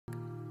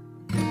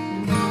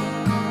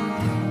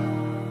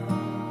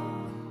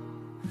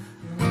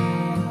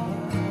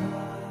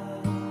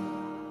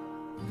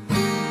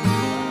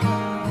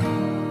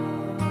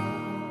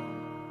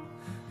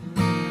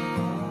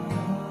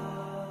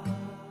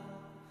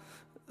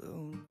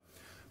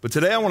But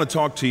today I want to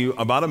talk to you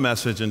about a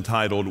message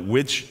entitled,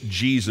 Which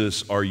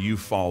Jesus Are You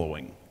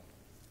Following?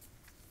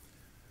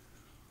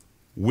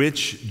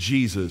 Which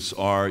Jesus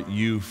are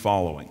you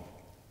following?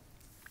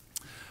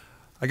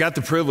 I got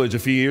the privilege a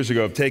few years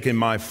ago of taking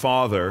my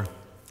father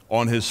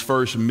on his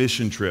first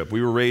mission trip.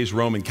 We were raised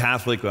Roman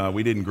Catholic.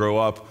 We didn't grow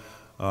up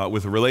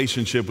with a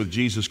relationship with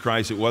Jesus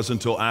Christ. It wasn't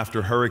until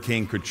after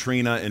Hurricane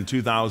Katrina in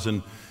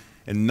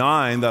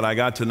 2009 that I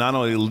got to not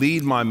only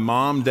lead my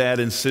mom, dad,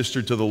 and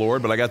sister to the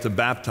Lord, but I got to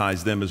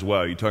baptize them as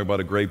well. You talk about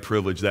a great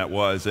privilege that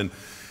was. And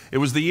it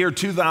was the year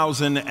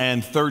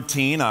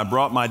 2013. I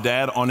brought my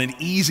dad on an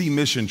easy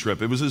mission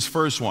trip. It was his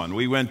first one.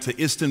 We went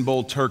to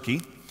Istanbul,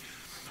 Turkey.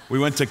 We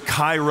went to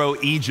Cairo,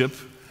 Egypt.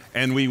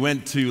 And we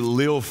went to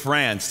Lille,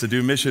 France to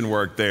do mission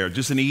work there.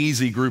 Just an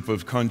easy group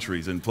of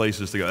countries and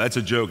places to go. That's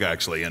a joke,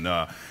 actually. And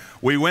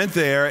we went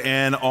there,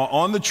 and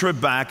on the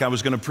trip back, I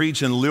was going to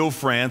preach in Lille,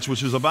 France,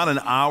 which is about an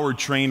hour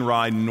train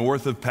ride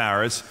north of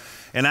Paris.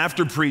 And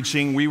after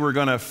preaching, we were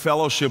going to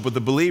fellowship with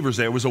the believers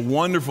there. It was a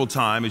wonderful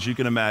time, as you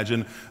can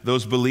imagine,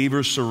 those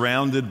believers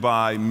surrounded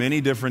by many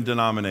different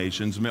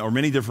denominations, or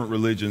many different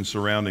religions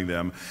surrounding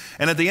them.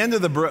 And at the end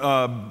of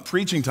the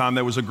preaching time,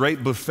 there was a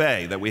great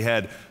buffet that we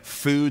had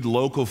food,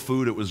 local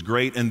food. It was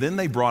great. And then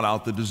they brought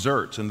out the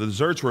desserts, and the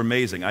desserts were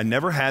amazing. I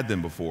never had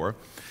them before.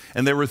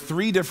 And there were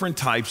 3 different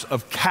types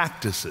of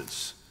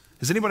cactuses.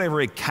 Has anybody ever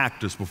ate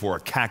cactus before, a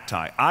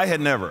cacti? I had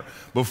never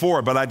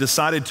before, but I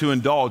decided to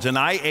indulge, and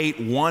I ate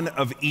one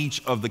of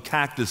each of the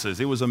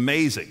cactuses. It was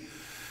amazing.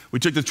 We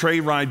took the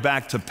train ride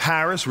back to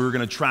Paris. We were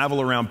going to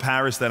travel around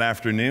Paris that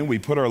afternoon. We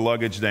put our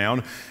luggage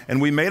down,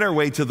 and we made our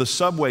way to the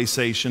subway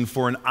station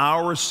for an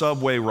hour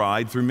subway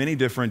ride through many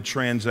different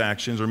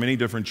transactions or many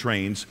different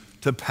trains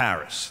to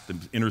Paris, the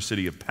inner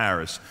city of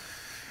Paris.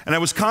 And I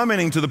was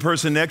commenting to the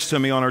person next to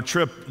me on our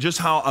trip just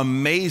how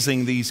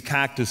amazing these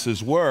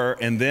cactuses were,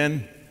 and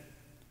then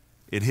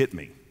it hit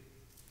me.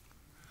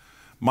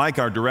 Mike,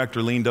 our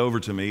director, leaned over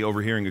to me,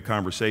 overhearing a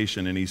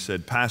conversation, and he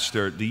said,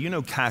 "Pastor, do you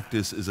know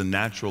cactus is a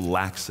natural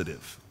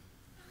laxative?"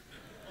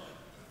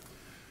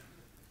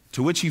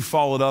 To which he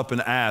followed up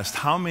and asked,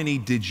 "How many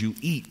did you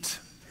eat?"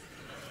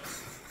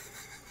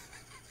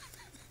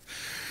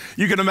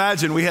 You can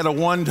imagine we had a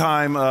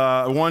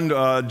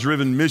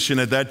one-driven mission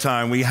at that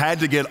time. We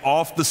had to get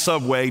off the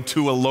subway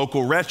to a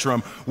local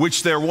restroom,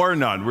 which there were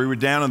none. We were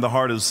down in the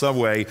heart of the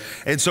subway.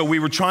 And so we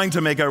were trying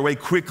to make our way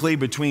quickly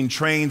between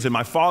trains, and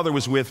my father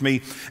was with me.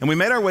 And we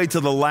made our way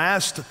to the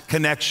last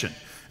connection.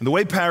 And the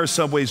way Paris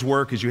subways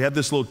work is you have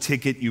this little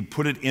ticket, you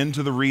put it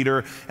into the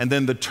reader, and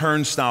then the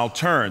turnstile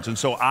turns. And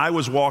so I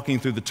was walking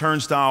through the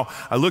turnstile.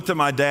 I looked at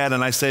my dad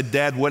and I said,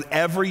 "Dad,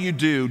 whatever you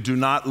do, do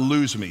not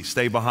lose me.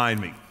 Stay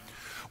behind me."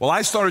 Well,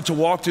 I started to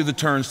walk through the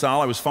turnstile.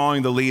 I was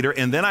following the leader,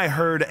 and then I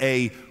heard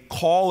a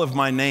call of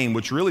my name,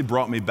 which really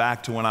brought me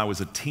back to when I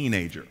was a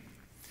teenager.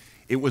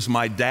 It was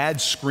my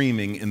dad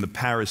screaming in the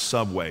Paris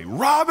subway,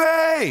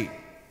 "Robbie!"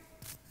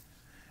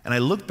 And I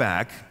looked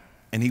back,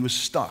 and he was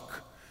stuck.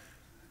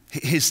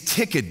 His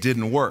ticket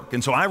didn't work.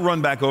 And so I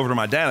run back over to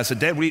my dad. I said,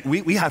 "Dad,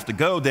 we have to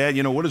go, Dad.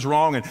 You know, what is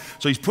wrong?" And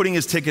so he's putting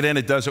his ticket in.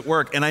 It doesn't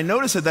work. And I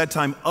noticed at that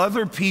time,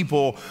 other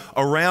people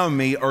around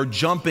me are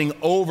jumping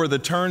over the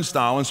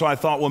turnstile. And so I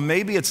thought, well,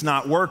 maybe it's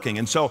not working.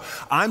 And so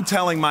I'm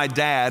telling my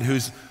dad,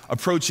 who's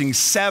approaching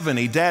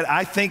 70, "Dad,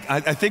 I think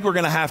we're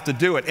going to have to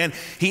do it." And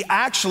he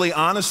actually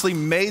honestly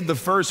made the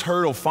first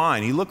hurdle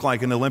fine. He looked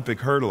like an Olympic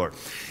hurdler.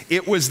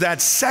 It was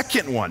that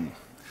second one.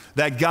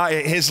 That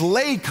guy, his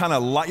leg kind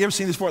of, you ever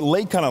seen this before?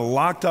 Leg kind of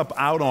locked up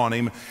out on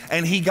him,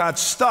 and he got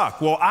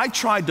stuck. Well, I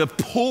tried to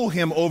pull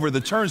him over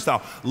the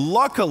turnstile.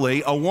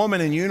 Luckily, a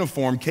woman in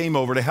uniform came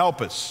over to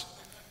help us.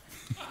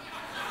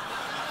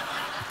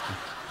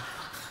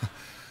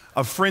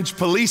 A French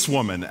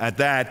policewoman at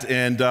that,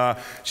 and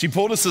she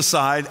pulled us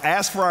aside,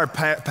 asked for our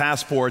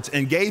passports,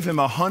 and gave him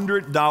a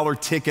 $100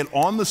 ticket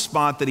on the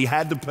spot that he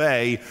had to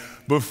pay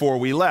before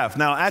we left.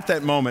 Now, at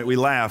that moment, we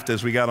laughed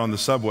as we got on the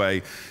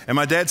subway, and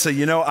my dad said,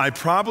 "You know, I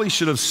probably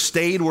should have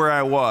stayed where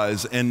I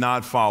was and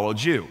not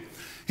followed you."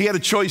 He had a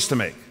choice to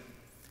make.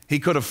 He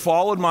could have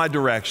followed my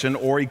direction,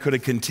 or he could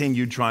have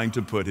continued trying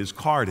to put his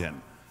card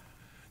in.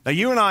 Now,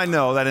 you and I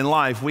know that in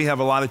life, we have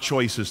a lot of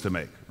choices to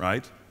make,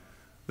 right?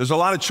 There's a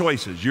lot of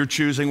choices. You're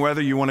choosing whether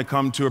you want to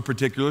come to a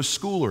particular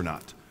school or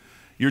not.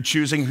 You're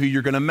choosing who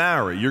you're going to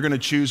marry. You're going to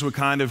choose what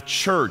kind of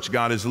church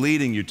God is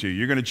leading you to.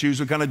 You're going to choose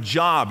what kind of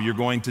job you're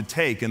going to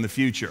take in the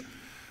future.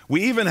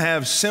 We even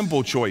have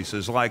simple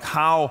choices like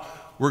how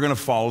we're going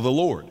to follow the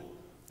Lord.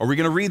 Are we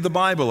going to read the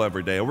Bible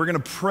every day? Are we going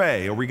to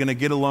pray? Are we going to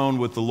get alone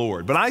with the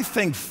Lord? But I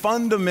think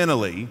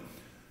fundamentally,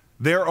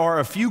 there are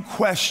a few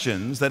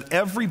questions that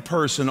every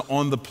person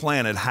on the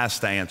planet has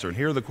to answer. And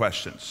here are the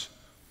questions.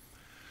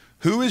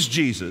 Who is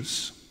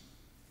Jesus?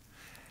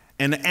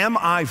 And am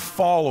I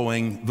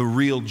following the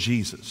real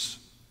Jesus?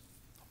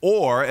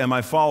 Or am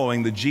I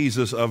following the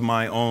Jesus of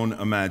my own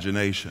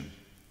imagination?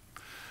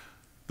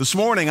 This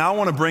morning, I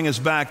want to bring us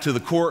back to the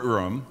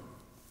courtroom,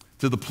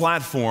 to the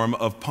platform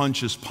of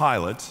Pontius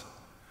Pilate,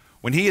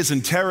 when he is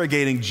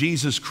interrogating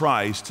Jesus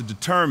Christ to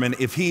determine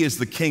if he is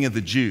the King of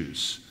the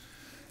Jews.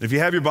 If you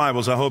have your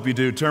Bibles, I hope you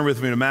do, turn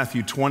with me to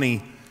Matthew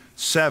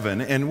 27,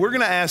 and we're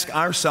going to ask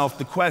ourselves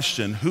the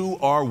question, who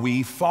are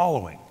we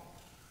following?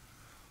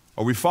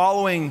 Are we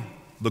following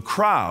the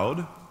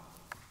crowd,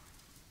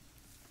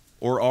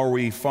 or are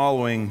we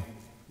following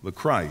the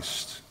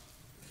Christ?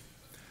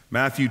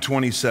 Matthew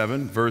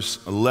 27,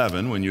 verse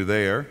 11, when you're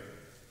there,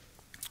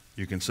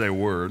 you can say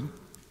word.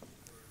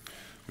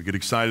 We get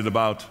excited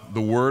about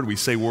the word. We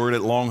say word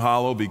at Long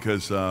Hollow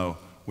because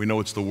we know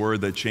it's the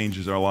word that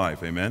changes our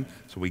life, amen?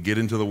 So we get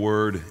into the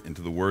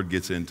word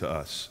gets into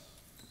us.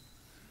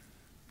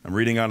 I'm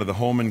reading out of the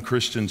Holman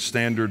Christian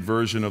Standard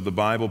Version of the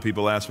Bible.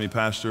 People ask me,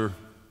 Pastor,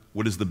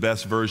 what is the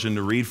best version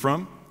to read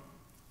from?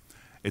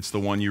 It's the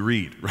one you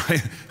read,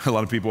 right? A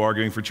lot of people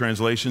arguing for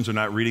translations are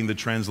not reading the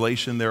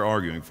translation they're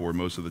arguing for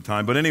most of the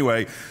time. But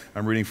anyway,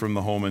 I'm reading from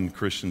the Holman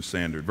Christian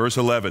Standard. Verse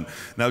 11,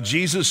 now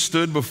Jesus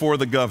stood before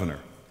the governor.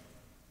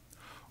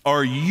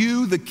 Are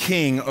you the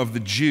king of the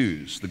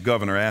Jews? The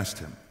governor asked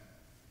him.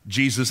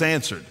 Jesus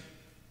answered,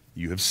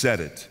 you have said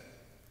it.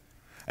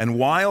 And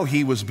while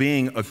he was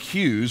being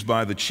accused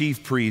by the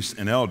chief priests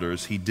and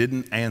elders, he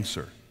didn't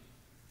answer.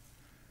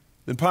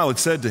 Then Pilate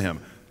said to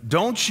him,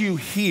 don't you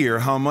hear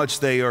how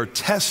much they are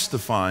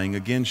testifying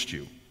against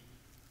you?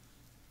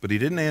 But he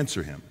didn't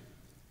answer him,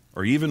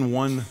 or even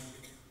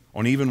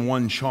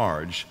one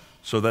charge,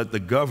 so that the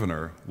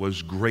governor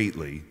was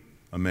greatly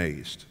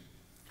amazed.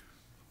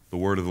 The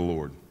word of the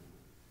Lord.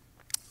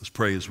 Let's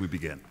pray as we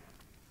begin.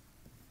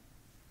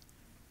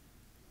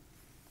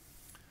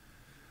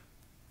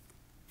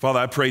 Father,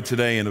 I pray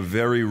today in a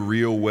very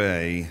real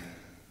way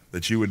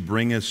that you would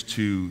bring us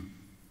to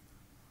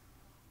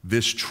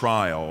this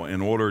trial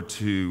in order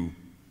to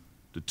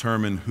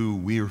determine who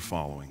we're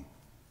following.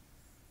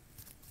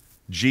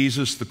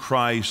 Jesus the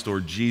Christ or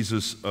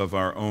Jesus of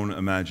our own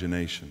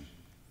imagination.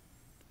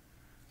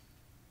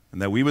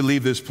 And that we would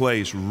leave this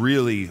place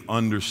really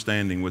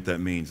understanding what that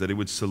means, that it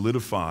would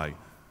solidify,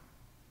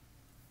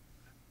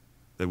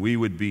 that we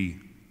would be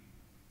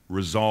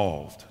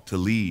resolved to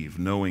leave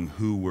knowing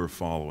who we're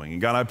following.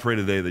 And God, I pray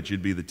today that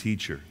you'd be the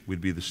teacher,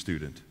 we'd be the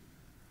student.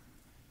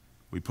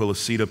 We pull a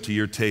seat up to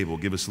your table,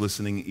 give us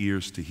listening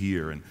ears to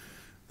hear, and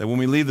that when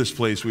we leave this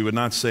place, we would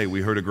not say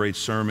we heard a great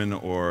sermon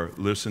or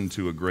listened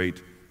to a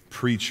great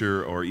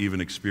preacher or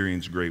even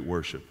experienced great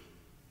worship.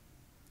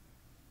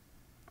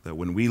 That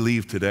when we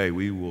leave today,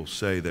 we will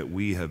say that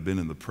we have been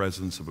in the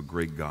presence of a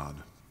great God.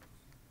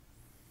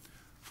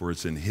 For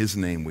it's in his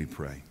name we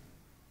pray.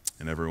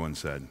 And everyone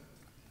said,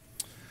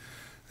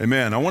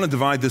 amen. I want to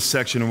divide this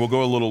section, and we'll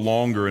go a little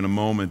longer in a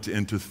moment,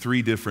 into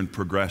three different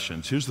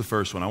progressions. Here's the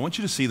first one. I want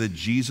you to see that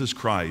Jesus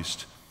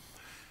Christ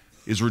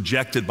is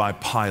rejected by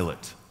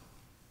Pilate.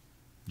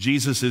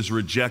 Jesus is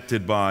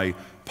rejected by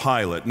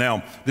Pilate.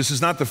 Now, this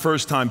is not the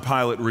first time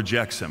Pilate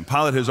rejects him.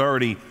 Pilate has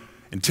already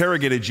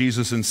interrogated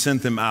Jesus and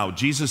sent him out.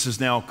 Jesus is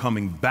now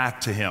coming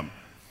back to him.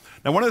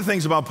 Now, one of the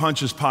things about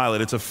Pontius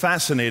Pilate, it's a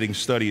fascinating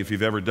study if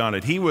you've ever done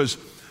it. He was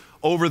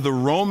over the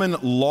Roman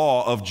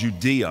law of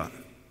Judea,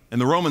 and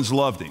the Romans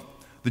loved him.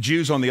 The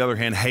Jews, on the other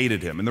hand,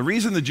 hated him. And the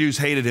reason the Jews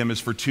hated him is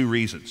for two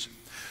reasons.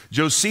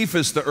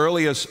 Josephus, the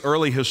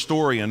early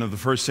historian of the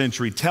first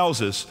century,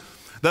 tells us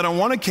that on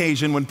one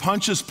occasion when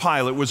Pontius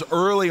Pilate was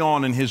early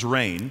on in his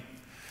reign,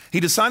 he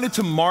decided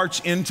to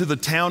march into the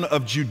town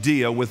of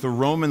Judea with a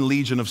Roman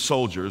legion of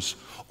soldiers,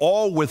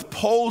 all with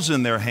poles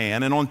in their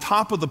hand, and on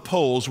top of the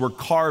poles were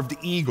carved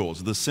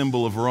eagles, the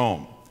symbol of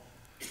Rome.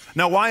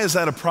 Now, why is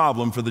that a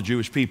problem for the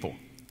Jewish people?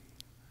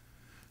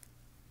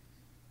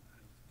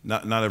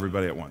 Not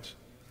everybody at once.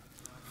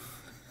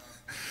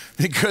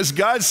 Because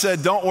God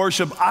said, don't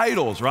worship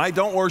idols, right?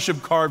 Don't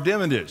worship carved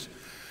images.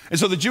 And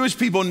so the Jewish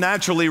people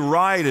naturally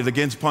rioted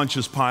against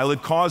Pontius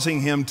Pilate,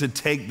 causing him to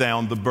take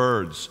down the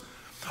birds.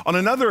 On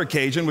another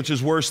occasion, which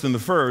is worse than the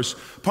first,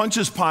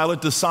 Pontius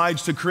Pilate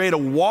decides to create a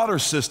water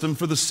system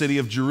for the city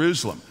of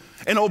Jerusalem.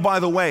 And oh, by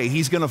the way,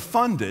 he's going to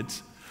fund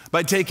it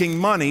by taking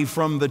money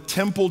from the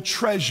temple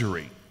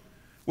treasury,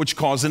 which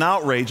caused an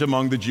outrage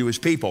among the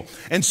Jewish people.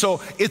 And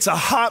so it's a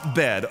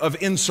hotbed of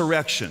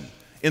insurrection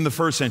in the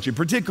first century,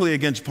 particularly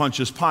against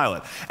Pontius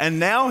Pilate. And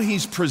now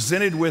he's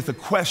presented with a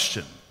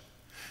question.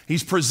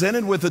 He's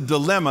presented with a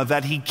dilemma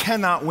that he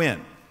cannot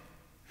win.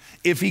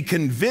 If he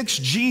convicts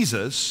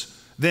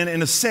Jesus, then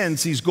in a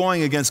sense, he's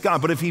going against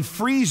God. But if he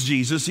frees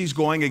Jesus, he's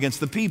going against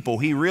the people.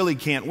 He really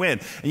can't win.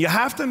 And you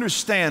have to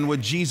understand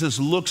what Jesus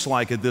looks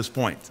like at this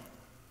point.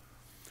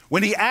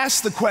 When he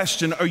asks the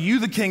question, are you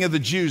the king of the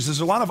Jews? There's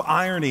a lot of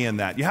irony in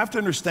that. You have to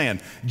understand,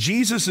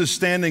 Jesus is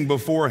standing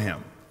before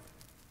him.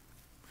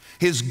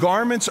 His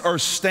garments are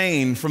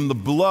stained from the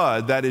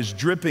blood that is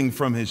dripping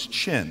from his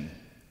chin.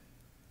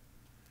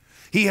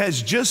 He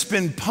has just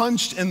been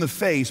punched in the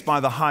face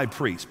by the high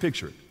priest.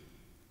 Picture it.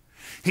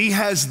 He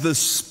has the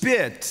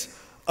spit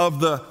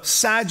of the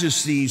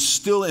Sadducees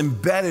still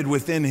embedded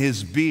within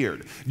his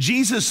beard.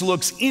 Jesus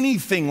looks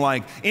anything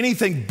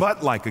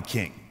but like a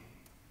king.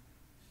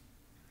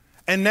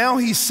 And now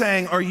he's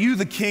saying, are you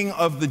the king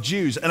of the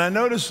Jews? And I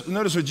notice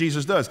what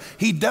Jesus does.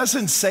 He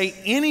doesn't say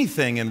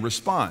anything in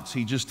response.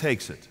 He just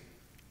takes it.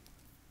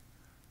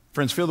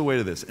 Friends, feel the weight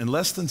of this. In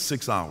less than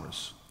 6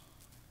 hours,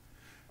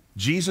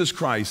 Jesus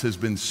Christ has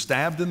been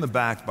stabbed in the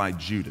back by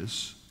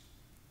Judas.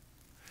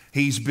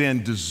 He's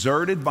been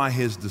deserted by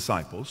his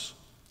disciples.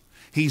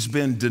 He's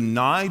been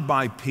denied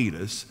by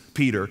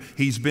Peter.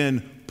 He's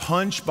been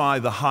punched by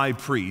the high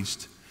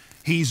priest.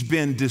 He's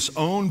been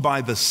disowned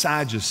by the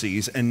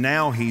Sadducees, and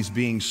now he's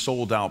being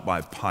sold out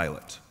by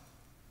Pilate.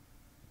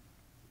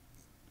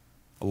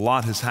 A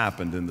lot has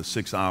happened in the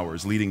 6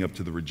 hours leading up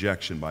to the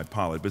rejection by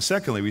Pilate. But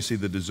secondly, we see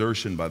the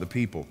desertion by the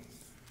people.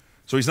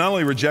 So he's not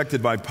only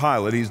rejected by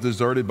Pilate, he's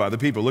deserted by the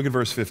people. Look at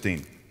verse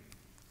 15.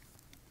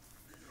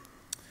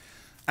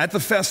 At the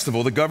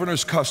festival, the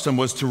governor's custom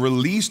was to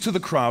release to the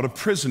crowd a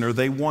prisoner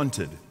they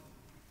wanted.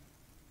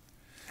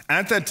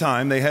 At that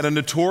time, they had a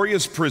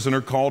notorious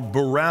prisoner called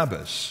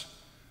Barabbas.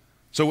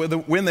 So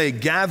when they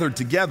gathered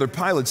together,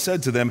 Pilate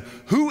said to them,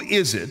 "Who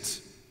is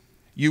it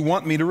you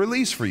want me to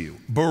release for you,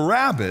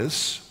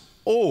 Barabbas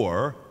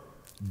or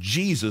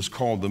Jesus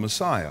called the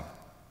Messiah?"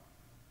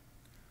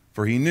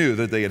 For he knew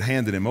that they had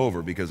handed him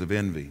over because of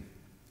envy.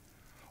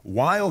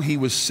 While he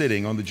was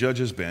sitting on the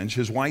judge's bench,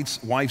 his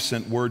wife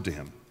sent word to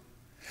him,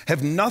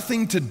 "Have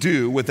nothing to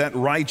do with that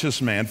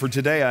righteous man, for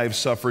today I have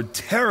suffered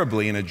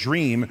terribly in a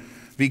dream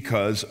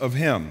because of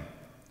him."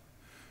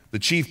 The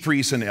chief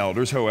priests and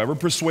elders, however,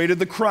 persuaded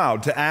the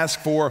crowd to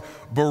ask for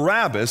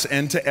Barabbas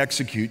and to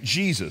execute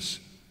Jesus.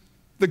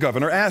 The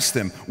governor asked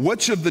them,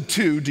 "Which of the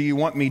two do you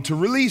want me to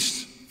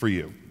release for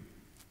you?"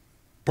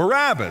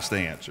 "Barabbas,"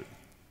 they answered.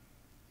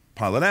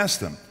 Pilate asked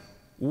them,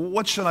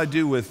 "What should I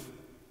do with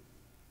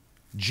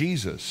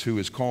Jesus, who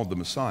is called the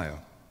Messiah?"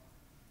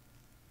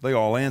 They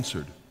all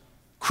answered,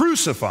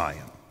 "Crucify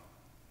him."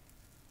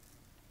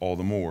 All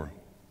the more.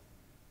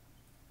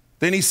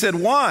 Then he said,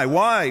 "Why?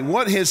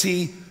 What has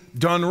he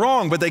done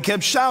wrong?" But they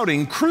kept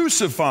shouting,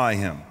 "Crucify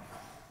him."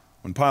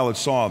 When Pilate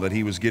saw that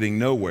he was getting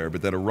nowhere,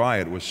 but that a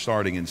riot was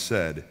starting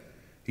instead,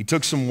 he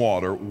took some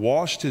water,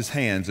 washed his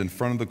hands in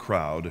front of the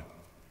crowd,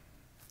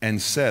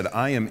 and said,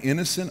 "I am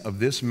innocent of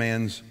this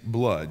man's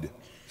blood.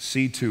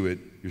 See to it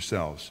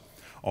yourselves."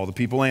 All the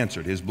people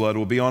answered, "His blood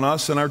will be on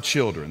us and our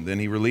children." Then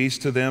he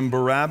released to them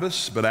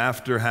Barabbas, but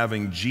after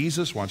having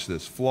Jesus, watch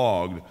this,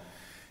 flogged,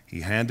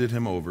 he handed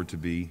him over to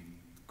be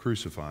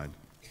crucified.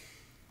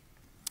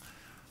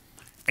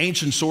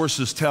 Ancient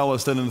sources tell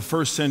us that in the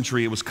first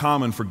century, it was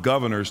common for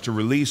governors to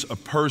release a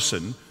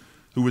person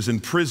who was in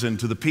prison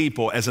to the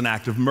people as an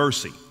act of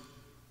mercy.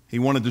 He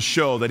wanted to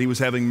show that he was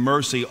having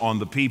mercy on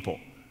the people.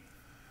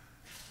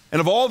 And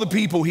of all the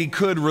people he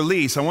could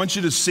release, I want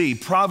you to see,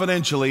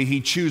 providentially,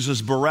 he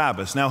chooses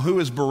Barabbas. Now, who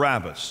is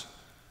Barabbas?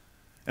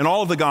 In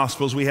all of the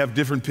Gospels, we have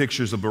different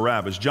pictures of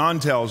Barabbas. John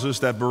tells us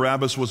that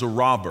Barabbas was a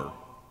robber.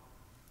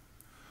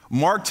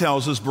 Mark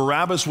tells us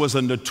Barabbas was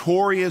a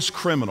notorious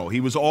criminal.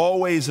 He was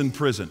always in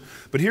prison.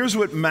 But here's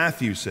what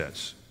Matthew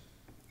says.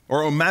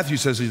 Matthew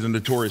says he's a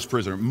notorious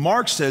prisoner.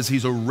 Mark says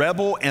he's a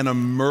rebel and a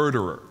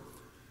murderer.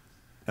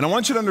 And I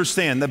want you to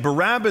understand that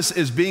Barabbas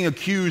is being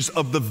accused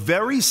of the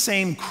very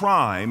same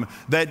crime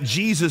that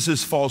Jesus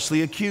is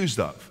falsely accused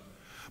of.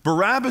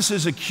 Barabbas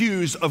is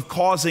accused of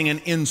causing an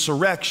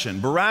insurrection.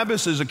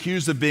 Barabbas is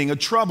accused of being a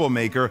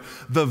troublemaker,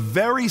 the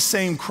very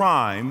same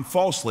crime,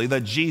 falsely,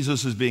 that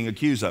Jesus is being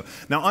accused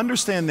of. Now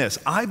understand this,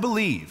 I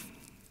believe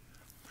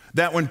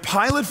that when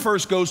Pilate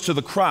first goes to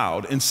the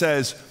crowd and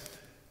says,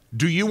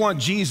 "Do you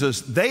want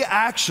Jesus?" they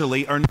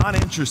actually are not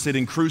interested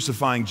in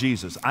crucifying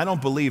Jesus. I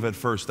don't believe at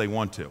first they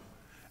want to.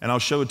 And I'll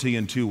show it to you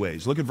in two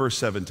ways. Look at verse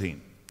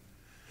 17.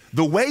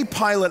 The way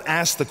Pilate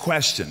asked the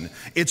question,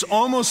 it's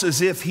almost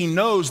as if he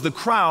knows the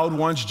crowd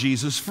wants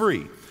Jesus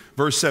free.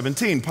 Verse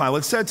 17,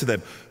 Pilate said to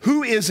them,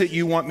 "Who is it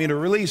you want me to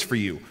release for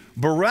you,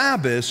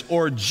 Barabbas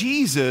or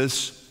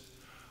Jesus,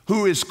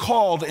 who is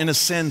called, in a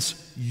sense,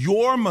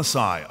 your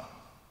Messiah?"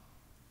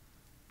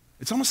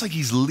 It's almost like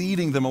he's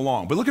leading them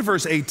along. But look at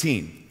verse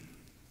 18.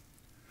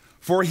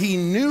 For he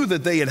knew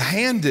that they had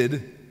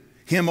handed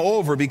him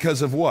over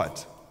because of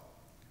what?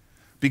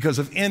 Because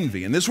of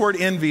envy. And this word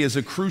envy is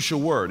a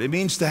crucial word. It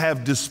means to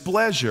have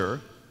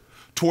displeasure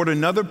toward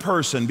another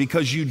person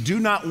because you do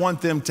not want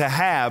them to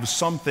have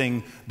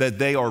something that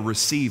they are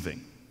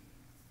receiving.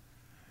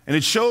 And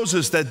it shows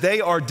us that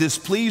they are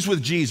displeased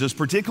with Jesus,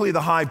 particularly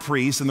the high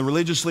priest and the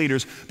religious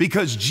leaders,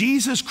 because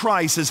Jesus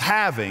Christ is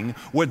having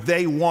what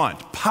they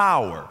want: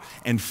 power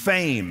and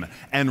fame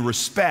and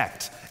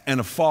respect and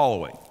a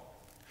following.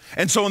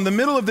 And so in the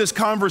middle of this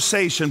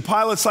conversation,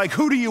 Pilate's like,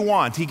 "Who do you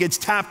want?" He gets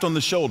tapped on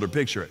the shoulder,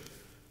 picture it.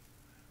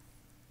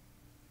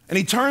 And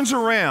he turns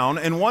around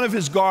and one of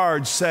his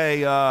guards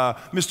say,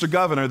 "Mr.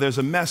 Governor, there's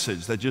a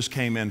message that just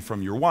came in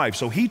from your wife."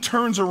 So he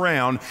turns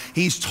around,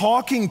 he's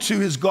talking to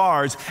his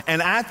guards,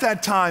 and at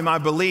that time, I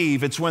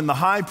believe, it's when the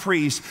high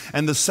priest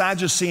and the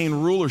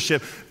Sadducean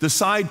rulership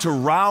decide to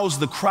rouse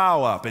the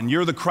crowd up. And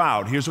you're the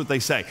crowd, here's what they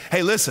say.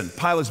 "Hey, listen,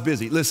 Pilate's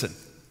busy, listen."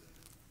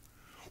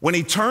 When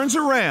he turns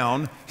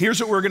around, here's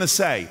what we're gonna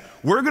say.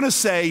 We're gonna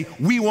say,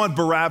 "We want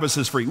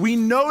Barabbas free. We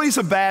know he's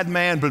a bad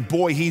man, but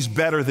boy, he's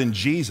better than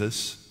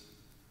Jesus.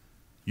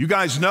 You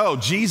guys know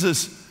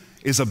Jesus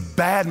is a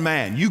bad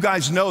man. You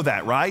guys know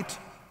that, right?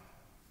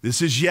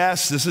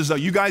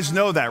 You guys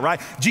know that, right?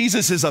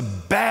 Jesus is a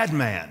bad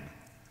man.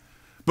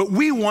 But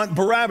we want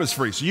Barabbas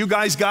free. So you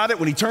guys got it?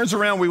 When he turns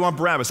around, we want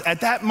Barabbas.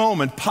 At that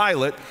moment,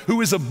 Pilate,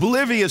 who is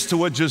oblivious to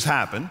what just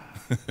happened,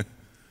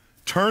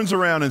 turns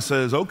around and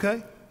says,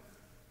 okay,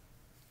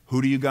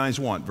 who do you guys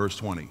want? Verse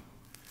 20,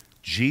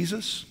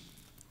 Jesus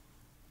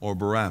or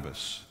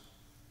Barabbas?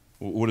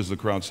 What does the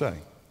crowd say?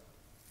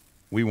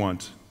 We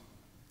want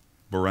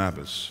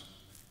Barabbas.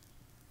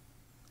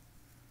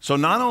 So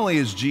not only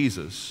is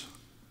Jesus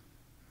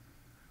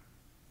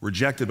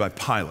rejected by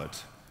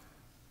Pilate,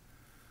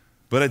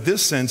 but at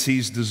this sense,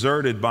 he's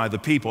deserted by the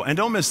people. And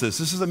don't miss this.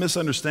 This is a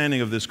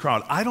misunderstanding of this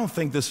crowd. I don't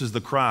think this is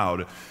the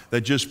crowd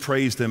that just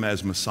praised him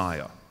as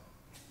Messiah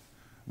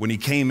when he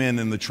came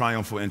in the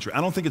triumphal entry. I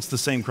don't think it's the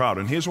same crowd.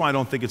 And here's why I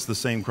don't think it's the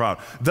same crowd.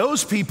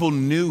 Those people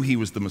knew he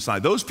was the Messiah.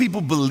 Those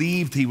people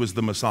believed he was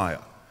the Messiah.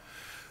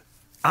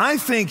 I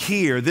think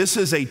here, this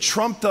is a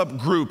trumped up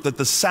group that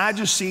the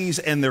Sadducees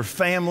and their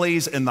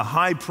families and the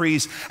high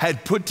priest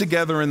had put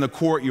together in the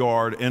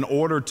courtyard in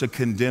order to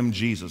condemn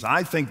Jesus.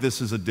 I think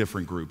this is a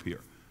different group here.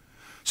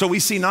 So we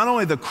see not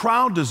only the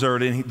crowd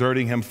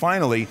deserting him,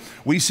 finally,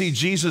 we see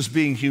Jesus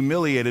being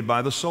humiliated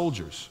by the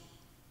soldiers.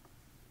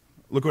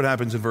 Look what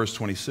happens in verse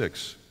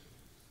 26.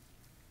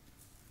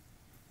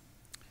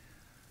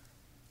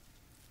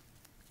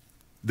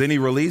 Then he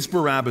released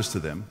Barabbas to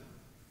them,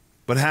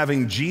 but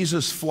having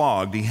Jesus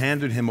flogged, he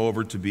handed him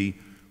over to be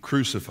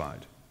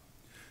crucified.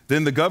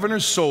 Then the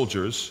governor's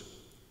soldiers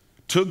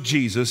took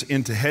Jesus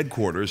into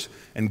headquarters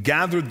and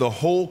gathered the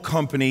whole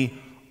company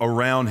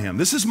around him.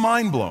 This is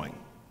mind-blowing.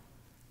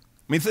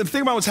 I mean,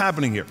 think about what's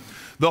happening here.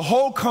 The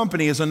whole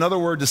company is another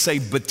word to say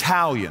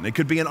battalion. It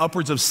could be in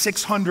upwards of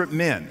 600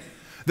 men.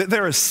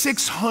 There are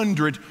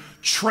 600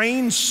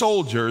 trained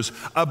soldiers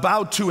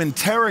about to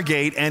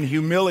interrogate and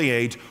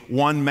humiliate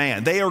one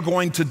man. They are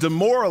going to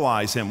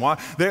demoralize him. Why?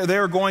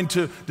 They're going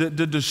to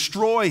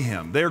destroy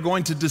him. They're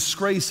going to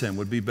disgrace him,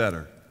 would be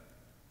better.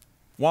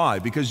 Why?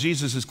 Because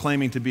Jesus is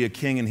claiming to be a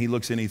king and he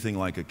looks anything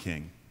like a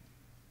king.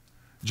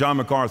 John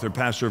MacArthur,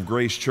 pastor of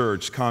Grace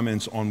Church,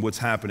 comments on what's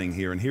happening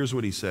here, and here's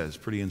what he says,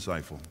 pretty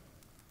insightful.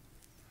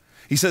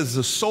 He says,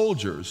 the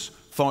soldiers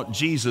thought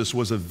Jesus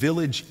was a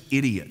village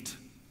idiot,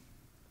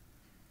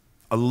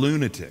 a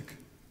lunatic,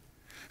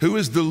 who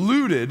is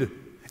deluded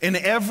in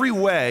every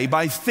way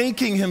by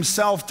thinking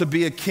himself to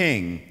be a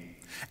king,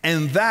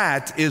 and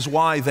that is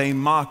why they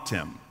mocked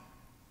him.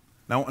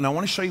 Now I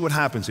want to show you what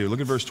happens here.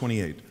 Look at verse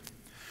 28.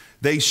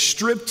 They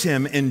stripped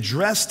him and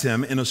dressed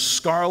him in a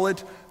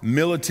scarlet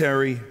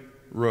military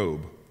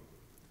robe.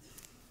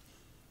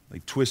 They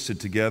twisted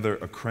together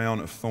a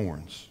crown of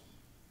thorns.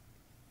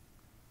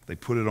 They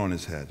put it on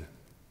his head,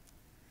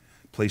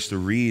 placed a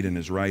reed in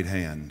his right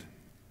hand,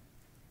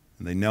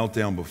 and they knelt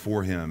down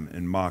before him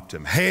and mocked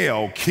him.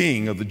 Hail,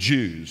 King of the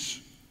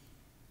Jews!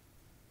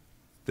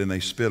 Then they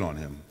spit on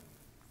him,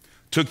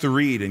 took the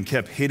reed and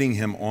kept hitting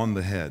him on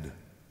the head.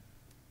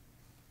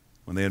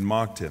 When they had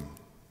mocked him,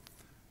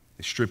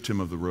 they stripped him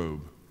of the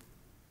robe,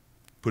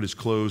 put his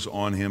clothes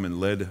on him, and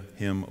led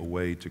him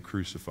away to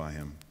crucify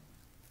him.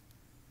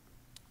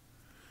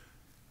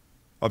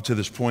 Up to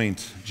this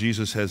point,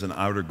 Jesus has an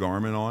outer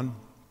garment on,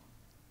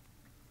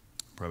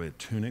 probably a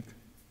tunic.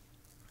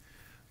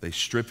 They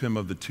strip him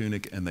of the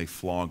tunic and they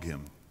flog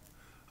him.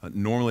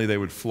 Normally they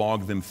would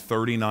flog them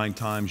 39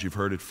 times. You've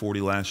heard it,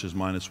 40 lashes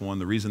minus 1.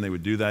 The reason they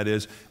would do that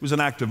is it was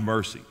an act of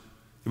mercy.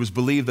 It was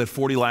believed that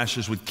 40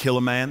 lashes would kill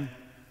a man,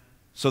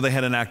 so they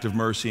had an act of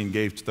mercy and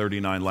gave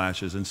 39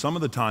 lashes. And some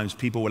of the times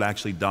people would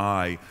actually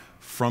die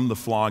from the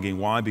flogging.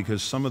 Why?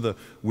 Because some of the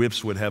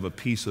whips would have a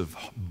piece of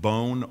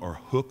bone or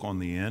hook on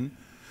the end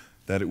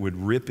that it would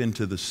rip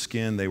into the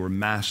skin. They were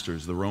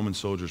masters. The Roman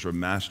soldiers were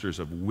masters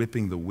of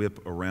whipping the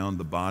whip around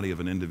the body of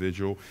an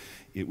individual.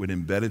 It would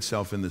embed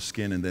itself in the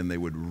skin, and then they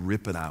would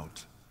rip it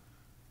out.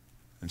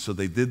 And so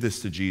they did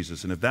this to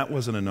Jesus. And if that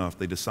wasn't enough,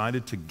 they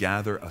decided to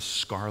gather a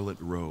scarlet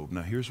robe.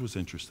 Now, here's what's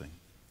interesting.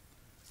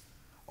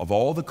 Of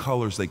all the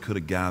colors they could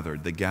have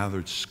gathered, they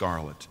gathered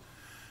scarlet.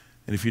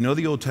 And if you know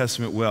the Old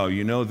Testament well,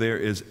 you know there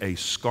is a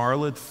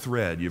scarlet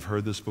thread. You've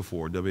heard this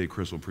before. W.A.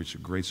 Criswell preached a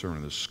great sermon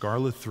on this.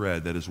 Scarlet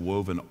thread that is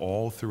woven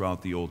all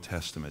throughout the Old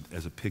Testament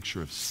as a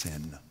picture of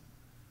sin.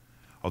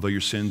 Although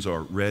your sins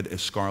are red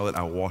as scarlet,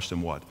 I'll wash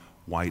them what?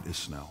 White as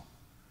snow.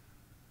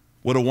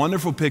 What a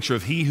wonderful picture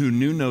of he who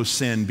knew no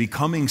sin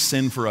becoming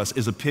sin for us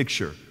is a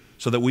picture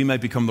so that we might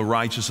become the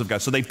righteous of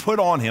God. So they put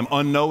on him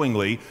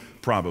unknowingly,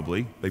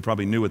 they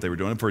probably knew what they were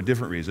doing for a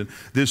different reason,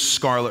 this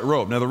scarlet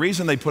robe. Now the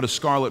reason they put a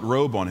scarlet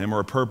robe on him or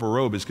a purple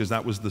robe is because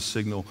that was the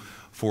signal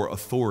for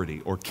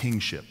authority or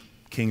kingship.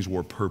 Kings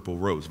wore purple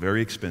robes,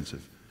 very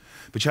expensive.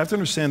 But you have to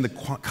understand the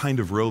kind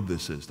of robe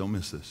this is. Don't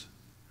miss this.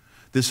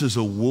 This is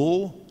a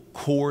wool,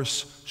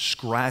 coarse,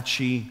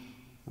 scratchy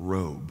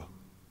robe.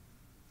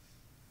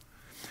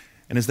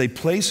 And as they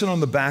place it on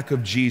the back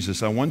of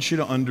Jesus, I want you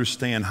to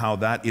understand how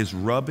that is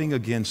rubbing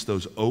against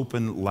those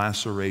open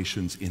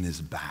lacerations in his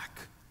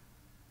back.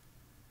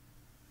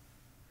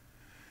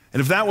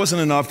 And if that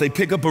wasn't enough, they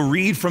pick up a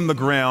reed from the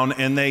ground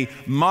and they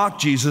mock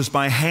Jesus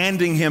by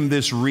handing him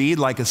this reed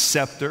like a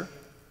scepter.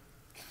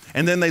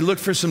 And then they look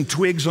for some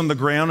twigs on the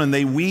ground and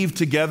they weave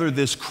together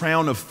this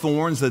crown of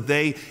thorns that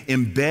they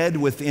embed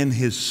within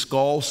his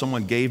skull.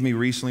 Someone gave me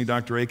recently,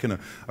 Dr. Aiken,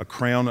 a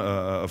crown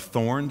of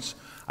thorns.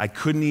 I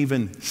couldn't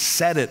even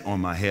set it on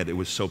my head. It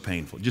was so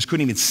painful. Just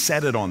couldn't even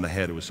set it on the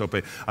head. It was so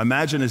painful.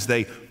 Imagine as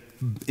they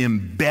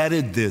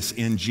embedded this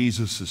in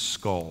Jesus'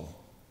 skull.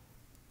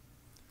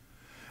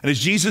 And as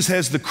Jesus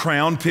has the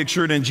crown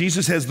pictured, and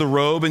Jesus has the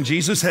robe, and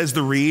Jesus has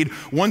the reed,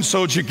 one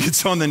soldier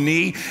gets on the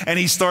knee and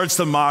he starts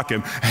to mock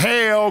him.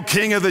 "Hail,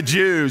 King of the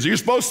Jews. You're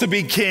supposed to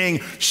be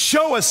king.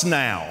 Show us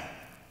now."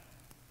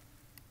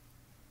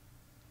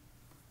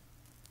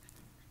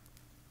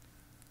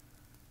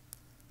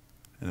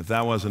 And if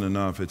that wasn't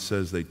enough, it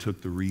says they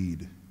took the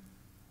reed.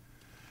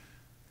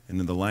 And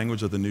in the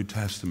language of the New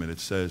Testament, it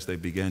says they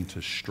began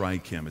to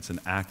strike him. It's an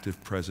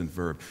active present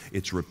verb.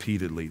 It's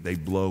repeatedly. They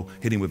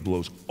hit him with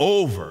blows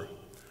over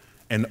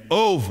and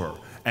over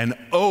and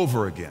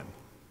over again.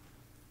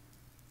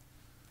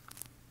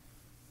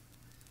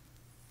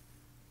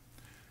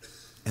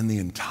 And the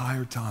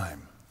entire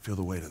time, feel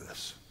the weight of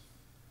this.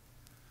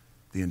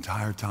 The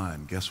entire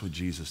time, guess what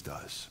Jesus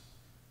does?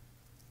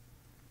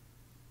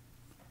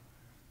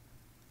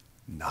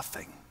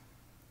 Nothing.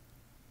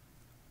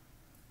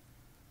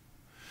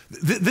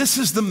 This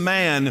is the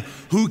man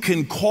who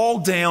can call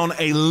down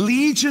a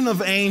legion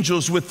of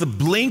angels with the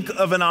blink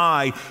of an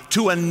eye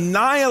to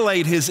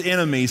annihilate his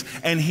enemies,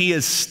 and he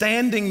is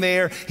standing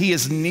there, he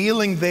is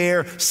kneeling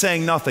there,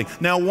 saying nothing.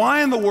 Now,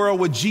 why in the world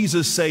would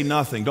Jesus say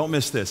nothing? Don't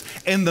miss this.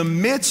 In the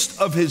midst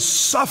of his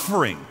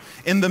suffering,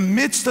 in the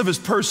midst of his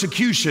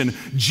persecution,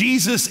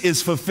 Jesus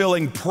is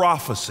fulfilling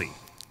prophecy.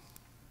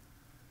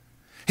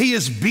 He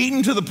is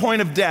beaten to the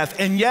point of death,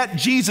 and yet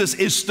Jesus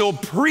is still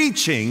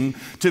preaching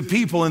to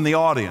people in the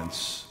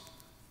audience.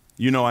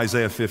 You know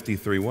Isaiah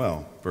 53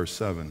 well, verse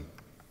 7.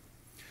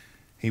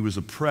 He was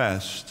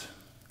oppressed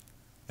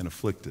and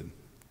afflicted,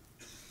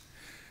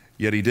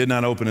 yet he did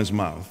not open his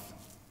mouth.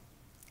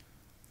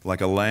 Like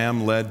a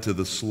lamb led to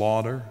the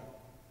slaughter,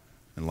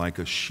 and like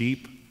a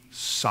sheep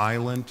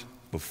silent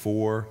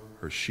before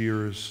her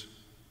shearers,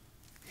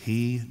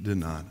 he did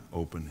not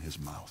open his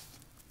mouth.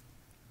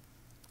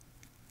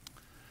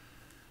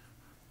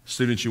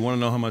 Students, you want to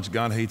know how much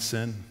God hates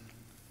sin?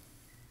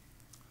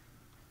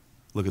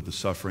 Look at the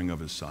suffering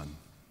of his son.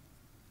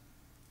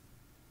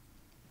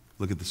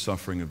 Look at the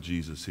suffering of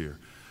Jesus here.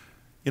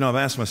 You know, I've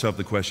asked myself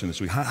the question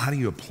this week, how do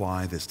you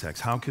apply this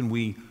text? How can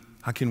we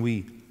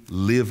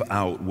live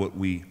out what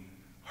we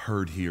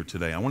heard here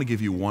today? I want to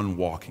give you one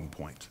walking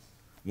point,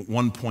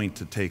 one point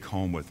to take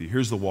home with you.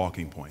 Here's the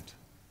walking point.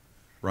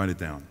 Write it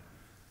down.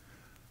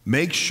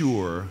 Make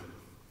sure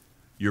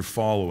you're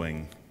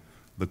following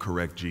the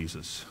correct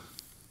Jesus.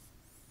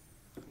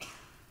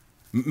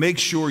 Make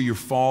sure you're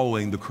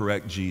following the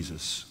correct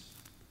Jesus.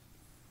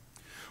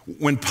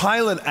 When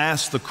Pilate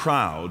asked the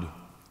crowd,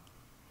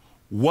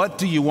 "What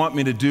do you want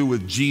me to do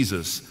with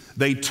Jesus?"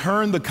 they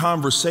turned the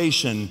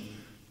conversation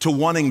to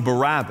wanting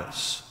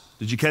Barabbas.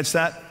 Did you catch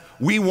that?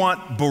 We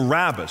want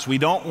Barabbas. We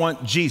don't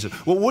want Jesus.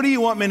 Well, what do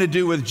you want me to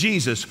do with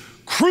Jesus?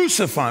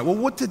 Crucify him. Well,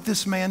 what did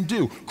this man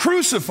do?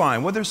 Crucify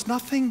him. Well, there's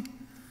nothing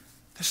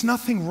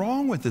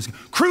wrong with this.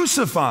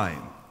 Crucify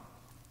him.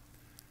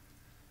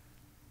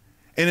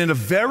 And in a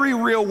very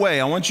real way,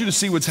 I want you to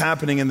see what's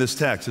happening in this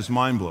text. It's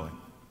mind-blowing.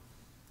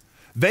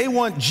 They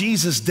want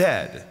Jesus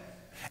dead,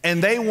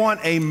 and they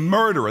want a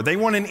murderer. They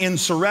want an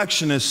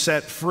insurrectionist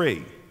set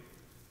free.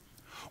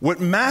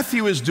 What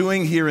Matthew is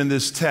doing here in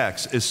this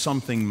text is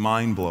something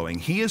mind-blowing.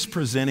 He is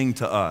presenting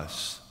to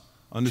us,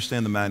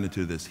 understand the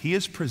magnitude of this, he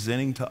is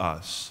presenting to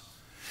us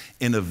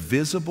in a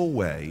visible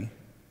way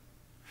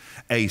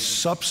a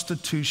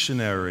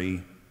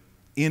substitutionary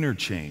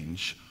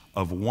interchange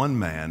of one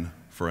man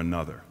for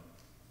another.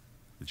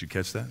 Did you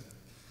catch that?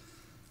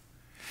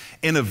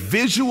 In a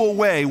visual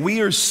way,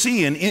 we are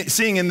seeing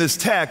in this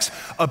text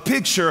a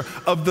picture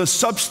of the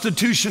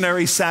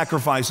substitutionary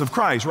sacrifice of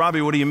Christ. Robbie,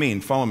 what do you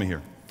mean? Follow me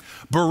here.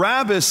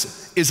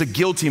 Barabbas is a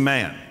guilty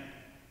man.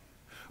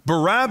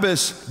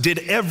 Barabbas did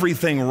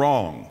everything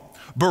wrong.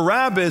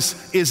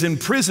 Barabbas is in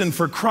prison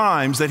for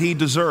crimes that he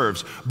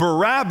deserves.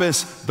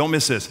 Barabbas, don't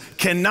miss this,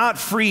 cannot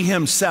free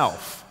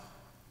himself.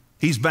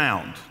 He's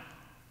bound.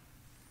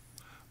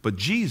 But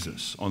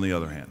Jesus, on the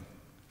other hand,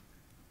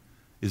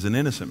 is an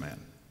innocent man.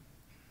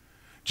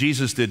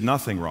 Jesus did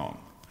nothing wrong.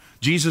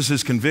 Jesus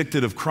is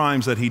convicted of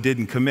crimes that he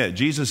didn't commit.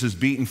 Jesus is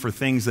beaten for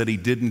things that he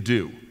didn't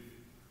do.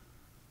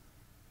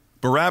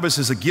 Barabbas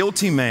is a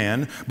guilty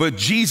man, but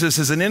Jesus,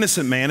 as an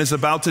innocent man, is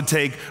about to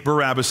take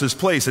Barabbas'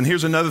 place. And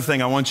here's another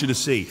thing I want you to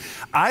see.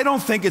 I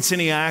don't think it's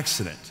any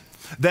accident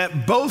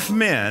that both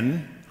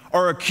men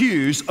are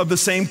accused of the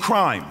same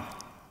crime.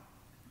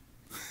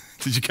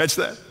 Did you catch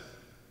that?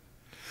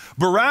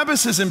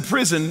 Barabbas is in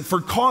prison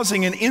for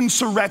causing an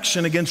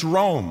insurrection against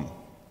Rome.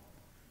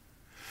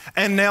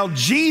 And now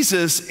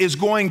Jesus is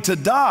going to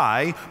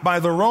die by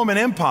the Roman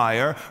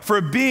Empire for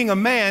being a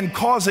man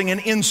causing an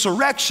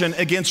insurrection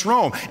against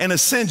Rome. In a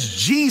sense,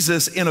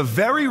 Jesus, in a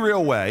very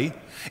real way,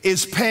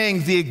 is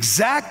paying the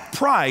exact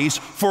price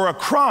for a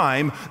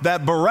crime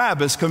that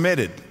Barabbas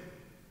committed.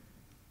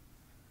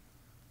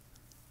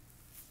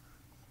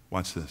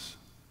 Watch this.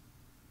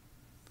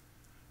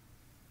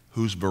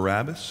 Who's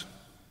Barabbas?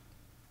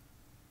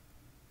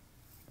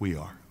 We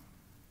are.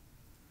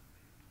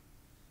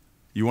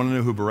 You want to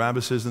know who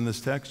Barabbas is in this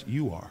text?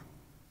 You are.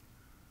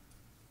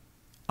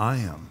 I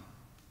am.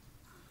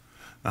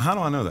 Now, how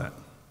do I know that?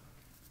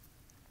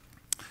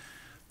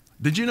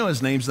 Did you know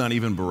his name's not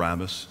even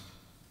Barabbas?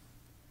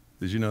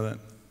 Did you know that?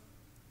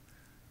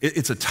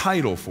 It's a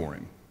title for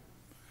him.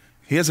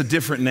 He has a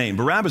different name.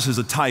 Barabbas is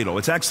a title.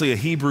 It's actually a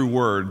Hebrew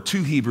word,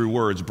 two Hebrew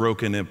words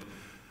broken up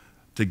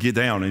to get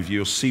down. If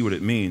you'll see what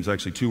it means,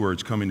 actually two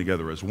words coming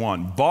together as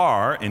one.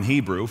 Bar in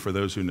Hebrew, for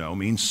those who know,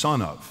 means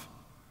son of.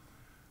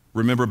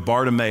 Remember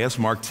Bartimaeus,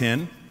 Mark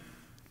 10?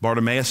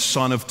 Bartimaeus,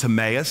 son of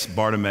Timaeus.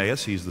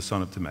 Bartimaeus, he's the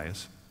son of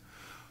Timaeus.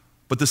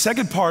 But the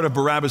second part of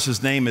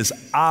Barabbas' name is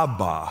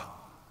Abba.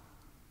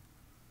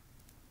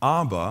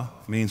 Abba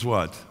means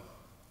what?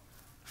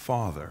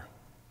 Father.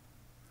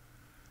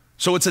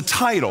 So it's a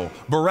title.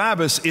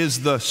 Barabbas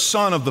is the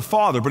son of the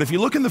Father. But if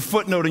you look in the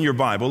footnote in your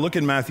Bible, look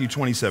in Matthew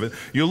 27,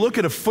 you'll look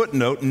at a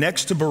footnote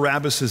next to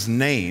Barabbas'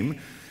 name,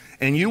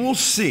 and you will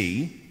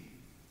see,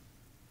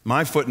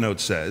 my footnote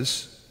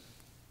says,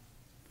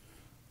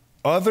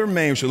 other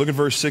manuscripts, look at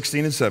verse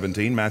 16 and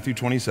 17, Matthew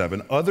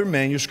 27, other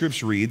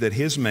manuscripts read that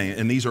his name,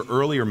 and these are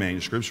earlier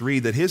manuscripts,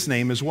 read that his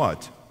name is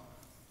what?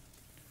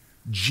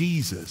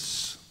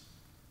 Jesus.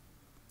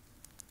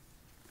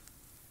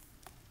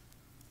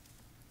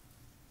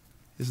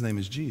 His name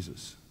is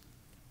Jesus.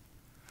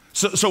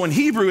 So in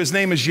Hebrew, his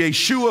name is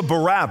Yeshua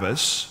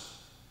Barabbas,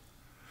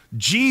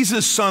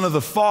 Jesus, son of the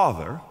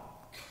Father.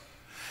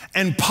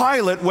 And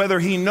Pilate,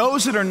 whether he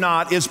knows it or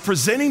not, is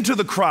presenting to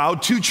the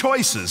crowd two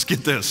choices.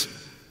 Get this.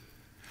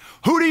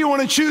 Who do you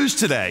want to choose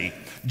today?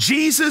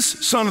 Jesus,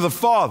 son of the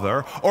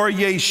Father, or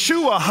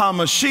Yeshua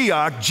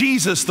HaMashiach,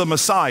 Jesus the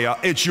Messiah?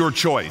 It's your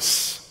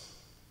choice.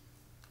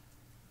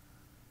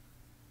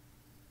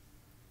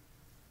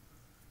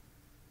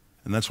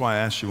 And that's why I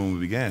asked you when we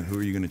began, who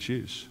are you going to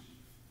choose?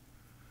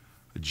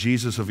 A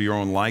Jesus of your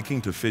own liking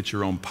to fit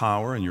your own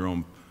power and your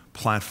own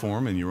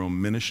platform and your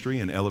own ministry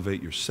and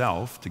elevate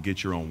yourself to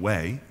get your own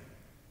way?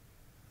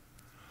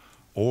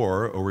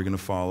 Or are we going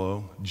to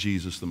follow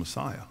Jesus the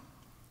Messiah?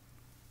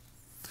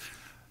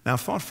 Now,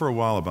 I've thought for a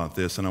while about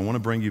this, and I want to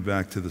bring you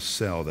back to the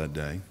cell that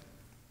day.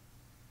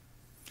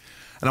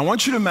 And I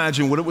want you to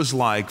imagine what it was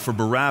like for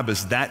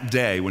Barabbas that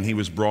day when he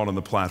was brought on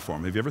the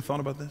platform. Have you ever thought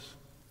about this?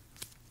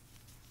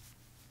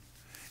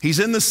 He's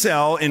in the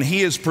cell, and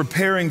he is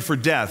preparing for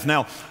death.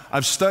 Now,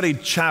 I've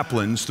studied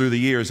chaplains through the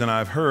years, and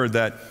I've heard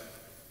that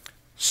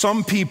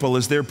some people,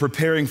 as they're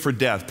preparing for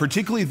death,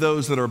 particularly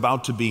those that are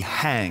about to be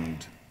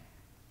hanged,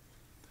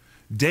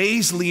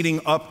 days leading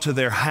up to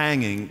their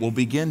hanging will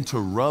begin to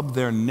rub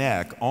their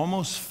neck,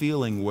 almost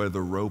feeling where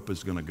the rope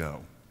is going to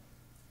go.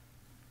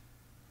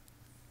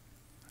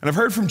 And I've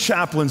heard from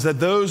chaplains that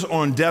those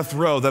on death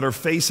row that are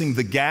facing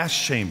the gas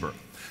chamber,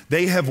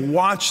 they have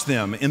watched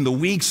them in the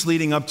weeks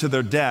leading up to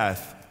their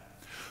death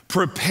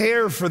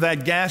prepare for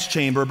that gas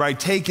chamber by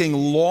taking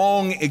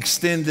long,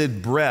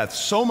 extended breaths,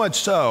 so much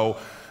so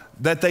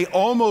that they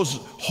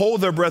almost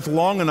hold their breath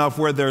long enough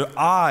where their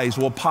eyes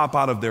will pop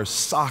out of their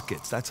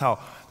sockets. That's how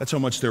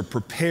much they're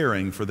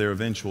preparing for their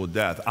eventual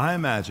death. I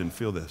imagine,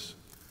 feel this,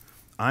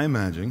 I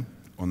imagine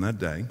on that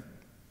day,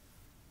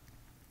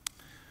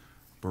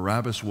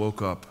 Barabbas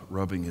woke up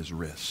rubbing his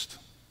wrist.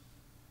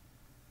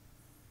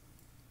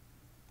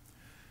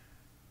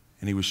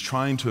 And he was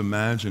trying to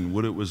imagine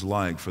what it was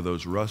like for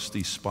those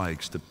rusty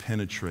spikes to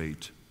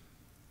penetrate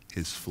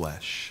his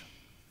flesh.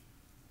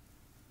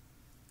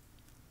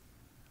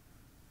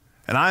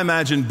 And I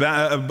imagine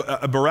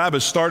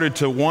Barabbas started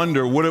to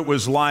wonder what it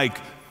was like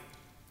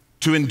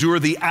to endure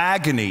the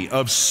agony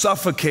of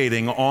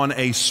suffocating on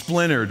a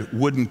splintered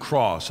wooden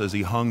cross as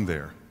he hung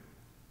there.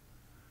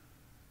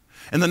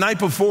 And the night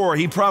before,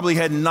 he probably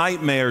had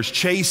nightmares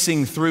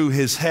chasing through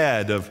his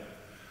head of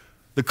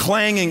the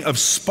clanging of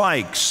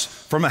spikes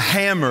from a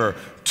hammer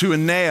to a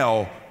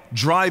nail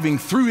driving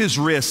through his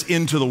wrists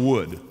into the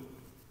wood.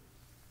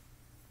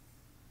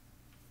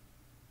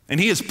 And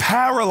he is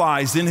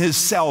paralyzed in his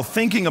cell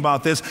thinking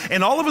about this.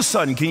 And all of a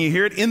sudden, can you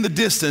hear it in the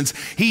distance?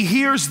 He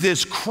hears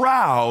this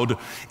crowd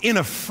in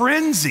a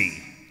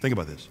frenzy. Think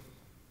about this.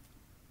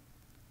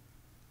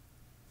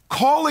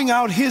 Calling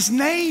out his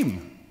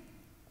name.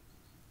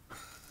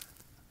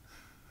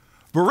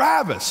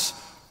 Barabbas,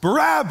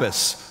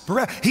 Barabbas,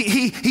 Barabbas.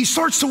 He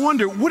starts to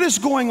wonder what is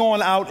going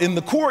on out in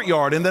the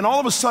courtyard. And then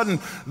all of a sudden,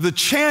 the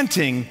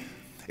chanting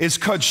is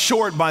cut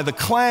short by the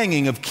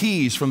clanging of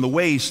keys from the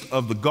waist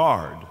of the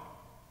guard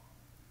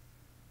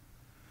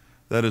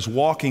that is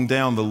walking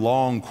down the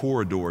long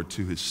corridor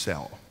to his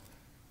cell.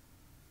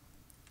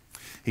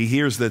 He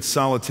hears that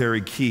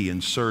solitary key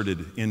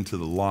inserted into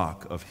the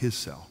lock of his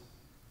cell.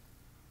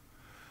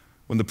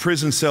 When the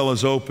prison cell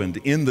is opened,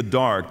 in the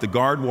dark, the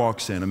guard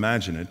walks in,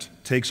 imagine it,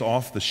 takes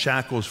off the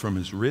shackles from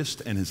his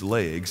wrist and his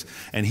legs,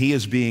 and he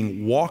is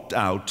being walked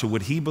out to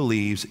what he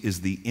believes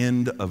is the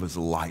end of his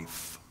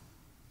life.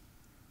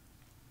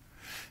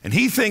 And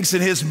he thinks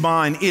in his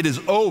mind, it is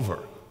over.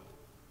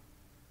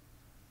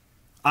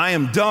 I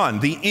am done.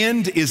 The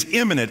end is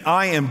imminent.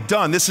 I am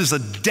done. This is a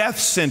death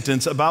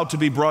sentence about to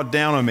be brought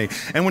down on me.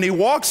 And when he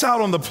walks out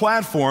on the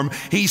platform,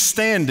 he's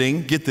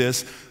standing, get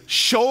this,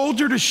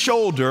 shoulder to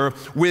shoulder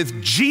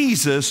with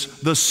Jesus,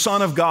 the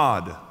Son of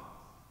God.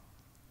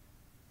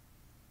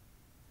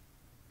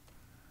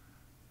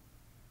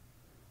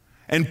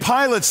 And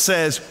Pilate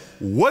says,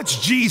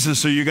 which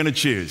Jesus are you going to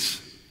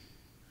choose?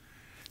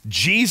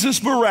 Jesus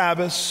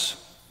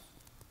Barabbas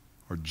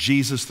or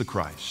Jesus the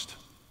Christ?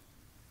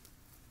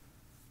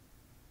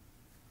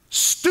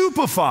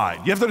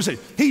 Stupefied. You have to understand,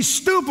 he's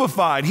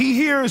stupefied. He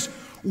hears,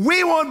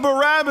 we want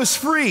Barabbas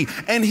free.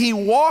 And he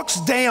walks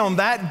down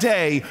that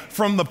day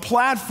from the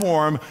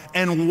platform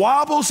and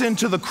wobbles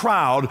into the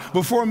crowd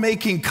before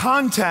making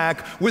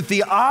contact with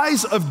the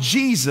eyes of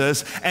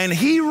Jesus. And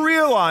he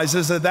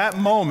realizes at that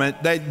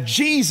moment that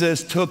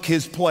Jesus took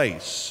his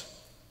place.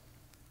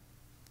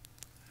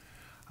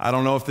 I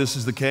don't know if this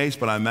is the case,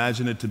 but I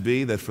imagine it to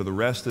be that for the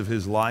rest of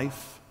his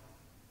life,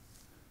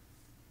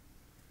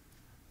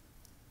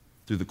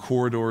 through the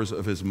corridors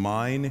of his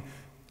mind,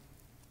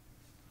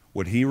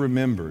 what he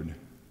remembered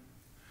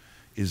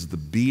is the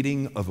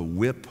beating of a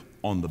whip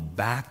on the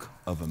back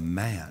of a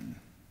man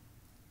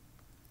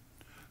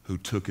who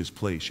took his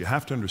place. You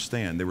have to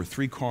understand, there were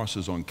 3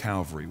 crosses on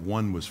Calvary.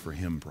 One was for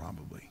him,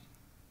 probably.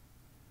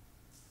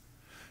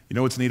 You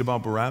know what's neat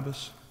about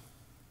Barabbas?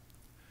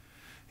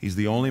 He's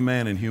the only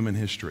man in human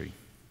history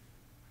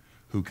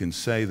who can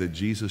say that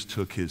Jesus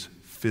took his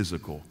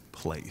physical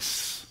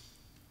place.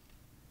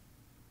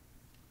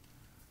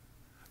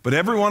 But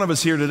every one of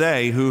us here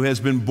today who has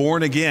been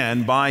born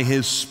again by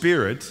his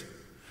Spirit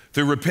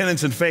through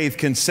repentance and faith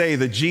can say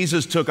that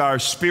Jesus took our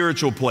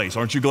spiritual place.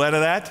 Aren't you glad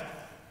of that?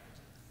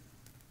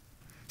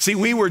 See,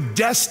 we were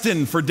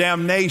destined for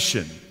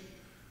damnation,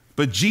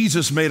 but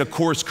Jesus made a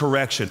course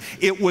correction.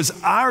 It was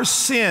our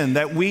sin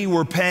that we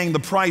were paying the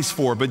price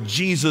for, but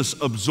Jesus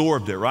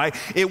absorbed it, right?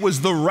 It was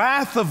the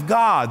wrath of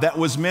God that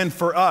was meant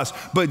for us,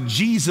 but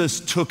Jesus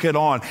took it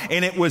on.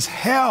 And it was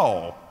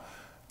hell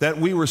that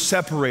we were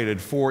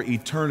separated for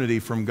eternity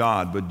from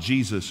God, but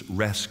Jesus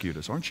rescued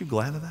us. Aren't you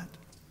glad of that?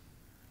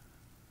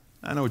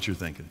 I know what you're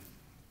thinking.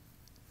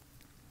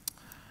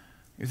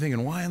 You're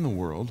thinking, why in the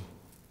world,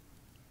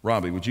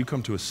 Robbie, would you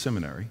come to a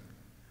seminary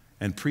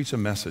and preach a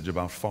message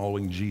about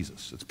following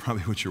Jesus? That's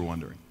probably what you're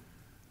wondering.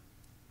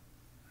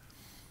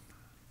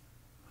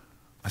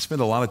 I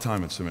spent a lot of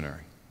time at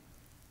seminary.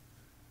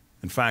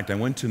 In fact, I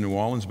went to New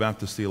Orleans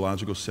Baptist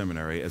Theological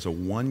Seminary as a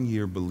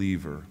 1-year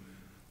believer,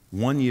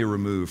 1 year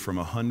removed from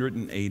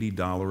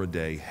 $180 a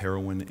day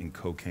heroin and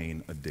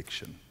cocaine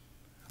addiction.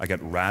 I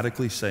got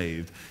radically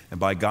saved, and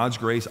by God's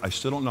grace, I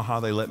still don't know how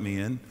they let me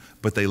in,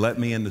 but they let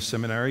me in the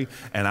seminary,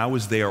 and I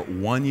was there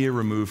 1 year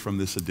removed from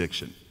this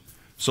addiction.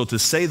 So to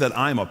say that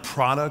I'm a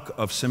product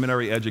of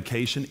seminary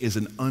education is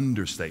an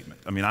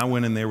understatement. I mean, I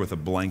went in there with a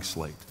blank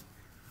slate.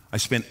 I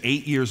spent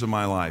 8 years of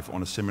my life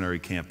on a seminary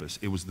campus.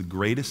 It was the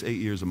greatest 8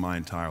 years of my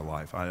entire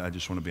life. I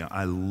just want to be honest.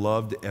 I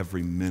loved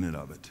every minute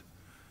of it.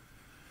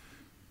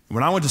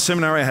 When I went to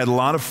seminary, I had a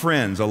lot of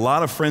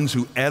friends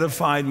who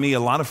edified me, a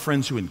lot of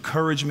friends who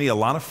encouraged me, a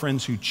lot of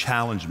friends who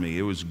challenged me.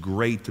 It was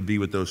great to be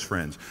with those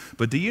friends.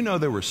 But do you know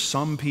there were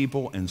some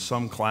people in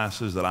some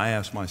classes that I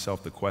asked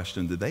myself the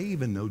question, did they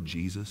even know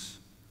Jesus?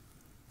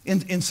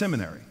 In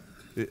seminary.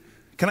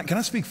 Can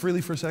I speak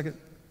freely for a second?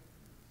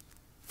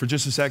 For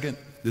just a second?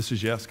 This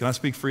is yes. Can I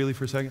speak freely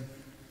for a second?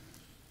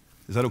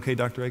 Is that okay,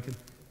 Dr. Aiken?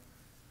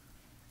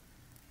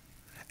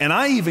 And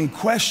I even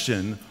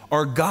question,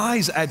 are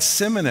guys at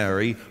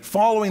seminary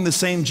following the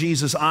same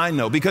Jesus I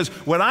know? Because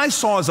what I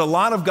saw is a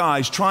lot of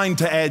guys trying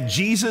to add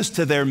Jesus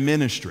to their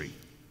ministry.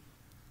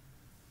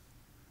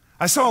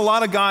 I saw a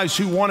lot of guys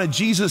who wanted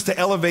Jesus to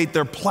elevate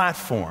their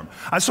platform.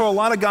 I saw a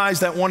lot of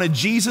guys that wanted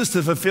Jesus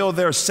to fulfill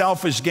their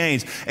selfish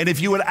gains. And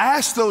if you would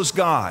ask those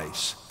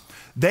guys,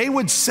 they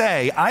would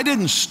say, I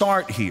didn't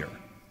start here.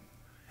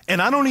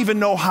 And I don't even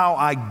know how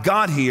I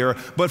got here,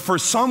 but for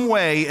some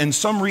way and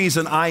some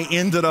reason I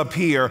ended up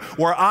here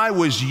where I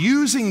was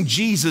using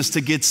Jesus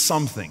to get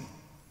something.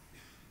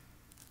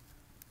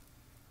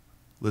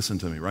 Listen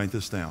to me, write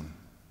this down,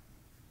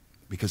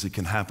 because it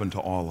can happen to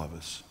all of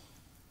us.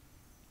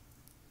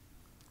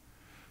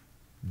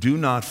 Do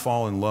not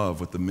fall in love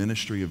with the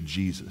ministry of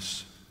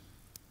Jesus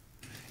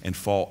and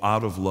fall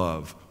out of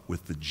love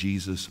with the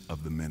Jesus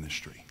of the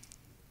ministry.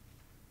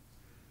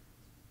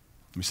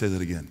 Let me say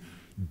that again.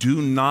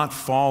 Do not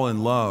fall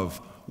in love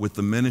with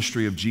the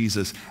ministry of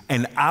Jesus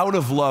and out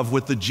of love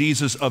with the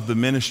Jesus of the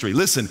ministry.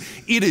 Listen,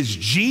 it is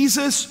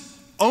Jesus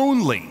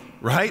only,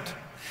 right?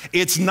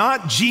 It's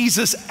not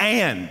Jesus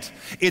and.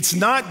 It's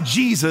not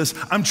Jesus,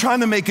 I'm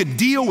trying to make a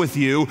deal with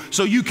you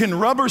so you can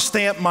rubber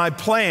stamp my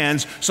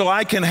plans so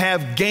I can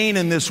have gain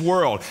in this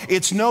world.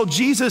 It's no,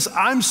 Jesus,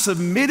 I'm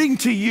submitting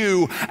to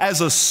you as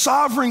a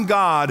sovereign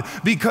God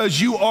because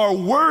you are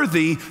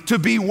worthy to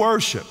be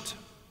worshiped.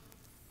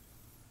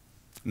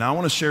 Now I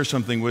want to share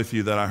something with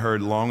you that I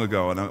heard long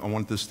ago, and I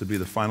want this to be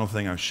the final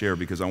thing I share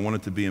because I want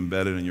it to be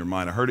embedded in your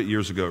mind. I heard it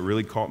years ago. It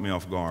really caught me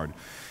off guard.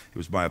 It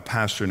was by a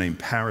pastor named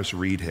Paris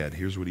Reedhead.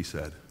 Here's what he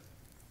said.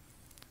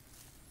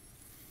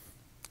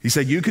 He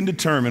said, you can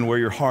determine where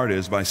your heart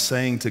is by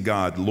saying to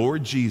God,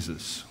 Lord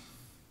Jesus,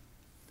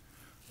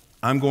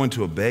 I'm going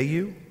to obey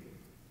you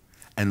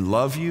and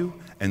love you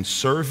and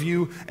serve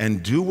you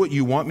and do what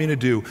you want me to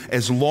do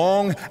as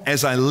long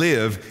as I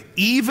live,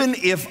 even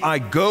if I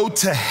go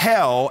to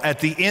hell at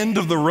the end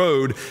of the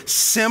road,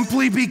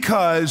 simply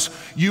because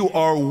you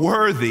are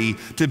worthy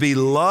to be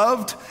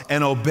loved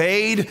and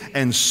obeyed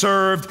and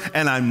served,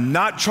 and I'm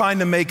not trying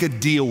to make a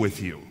deal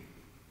with you.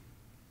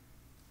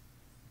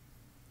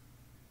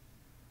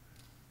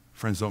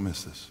 Friends, don't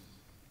miss this.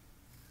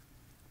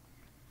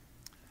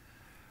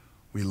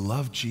 We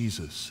love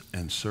Jesus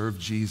and serve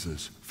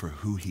Jesus for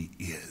who he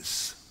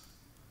is.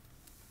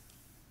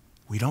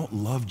 We don't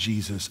love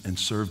Jesus and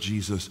serve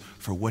Jesus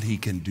for what he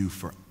can do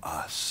for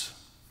us.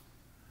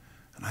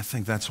 And I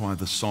think that's why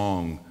the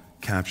song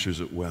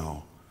captures it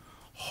well.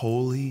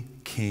 Holy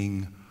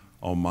King,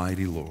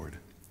 Almighty Lord,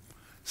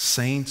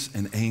 saints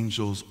and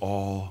angels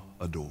all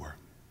adore.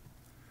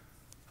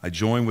 I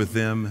join with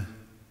them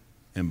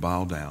and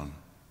bow down.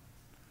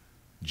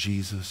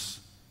 Jesus,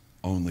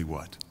 only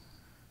what?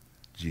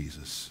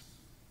 Jesus.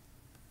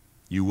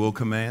 You will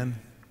command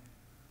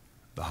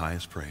the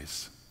highest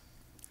praise.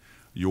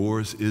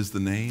 Yours is the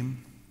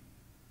name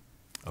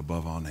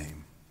above all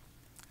name.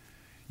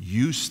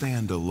 You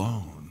stand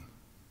alone.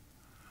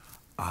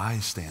 I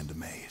stand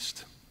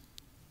amazed.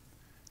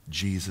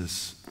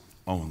 Jesus,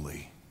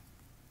 only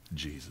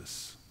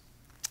Jesus.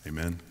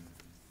 Amen.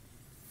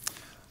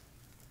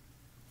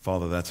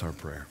 Father, that's our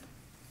prayer.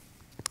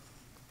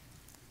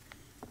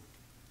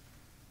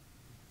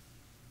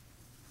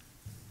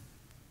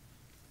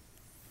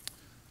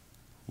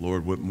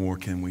 Lord, what more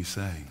can we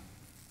say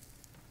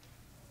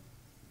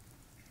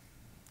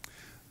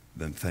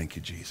than thank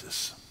you,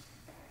 Jesus?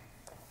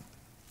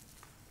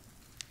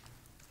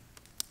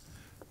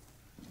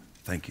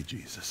 Thank you,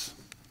 Jesus.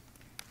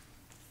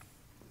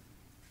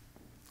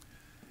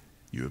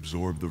 You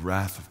absorbed the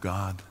wrath of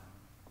God.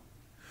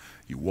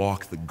 You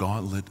walked the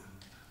gauntlet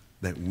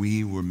that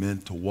we were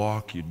meant to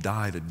walk. You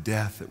died a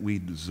death that we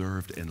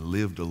deserved and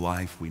lived a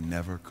life we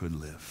never could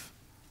live.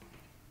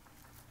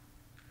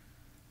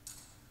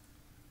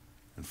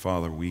 And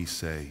Father, we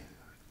say,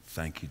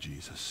 thank you,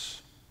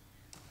 Jesus.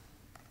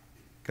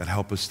 God,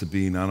 help us to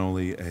be not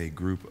only a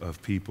group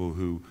of people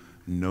who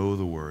know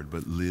the Word,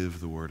 but live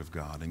the Word of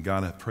God. And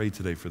God, I pray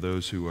today for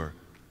those who are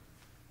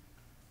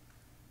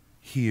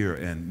here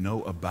and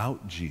know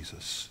about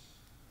Jesus,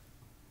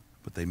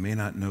 but they may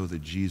not know the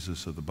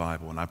Jesus of the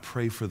Bible. And I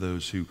pray for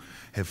those who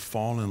have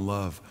fallen in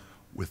love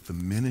with the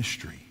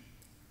ministry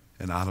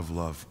and out of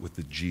love with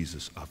the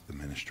Jesus of the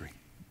ministry,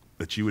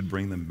 that you would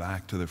bring them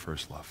back to their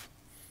first love.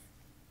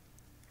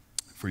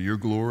 For your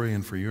glory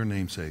and for your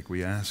name's sake,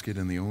 we ask it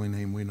in the only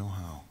name we know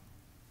how.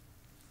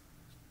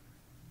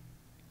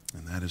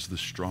 And that is the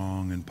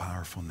strong and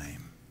powerful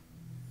name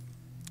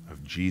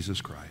of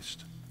Jesus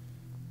Christ.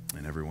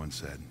 And everyone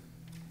said,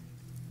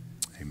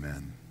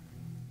 amen.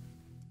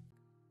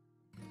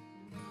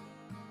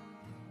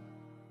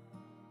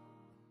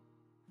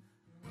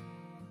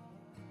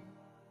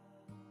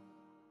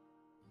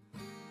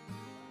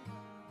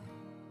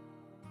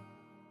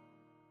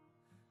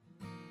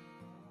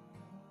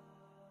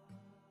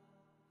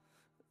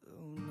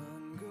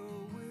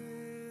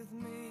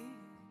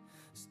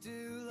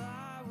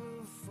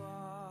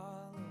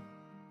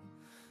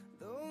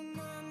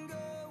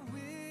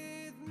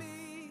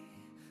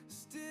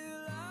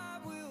 Still I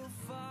will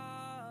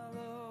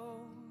follow.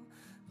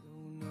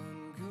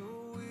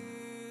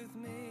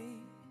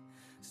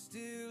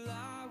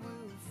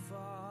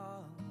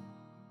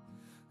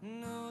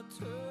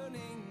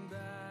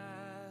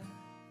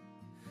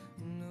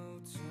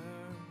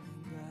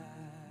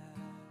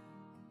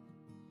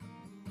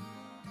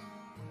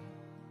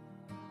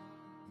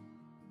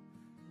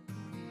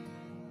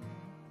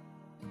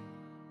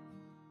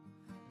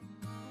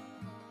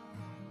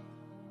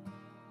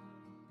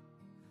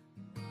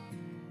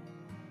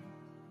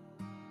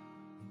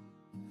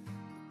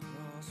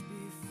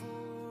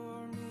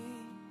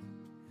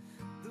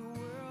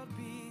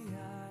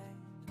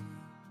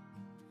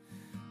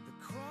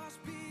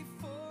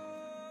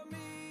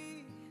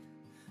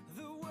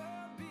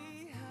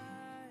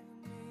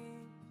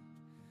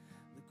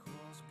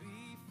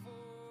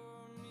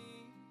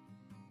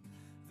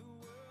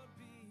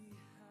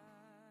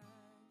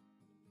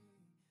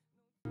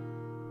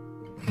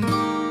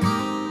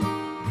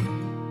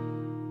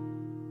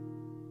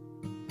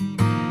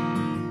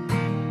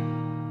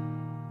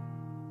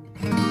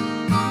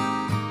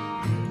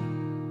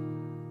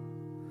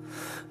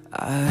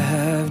 I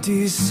have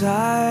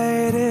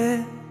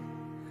decided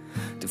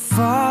to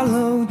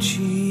follow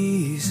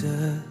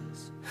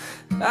Jesus.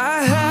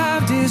 I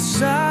have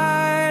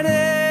decided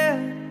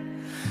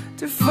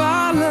to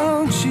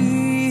follow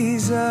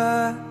Jesus.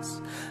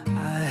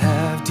 I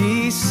have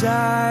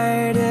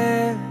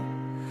decided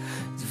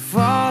to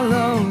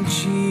follow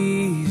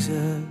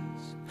Jesus.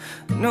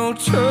 No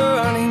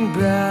turning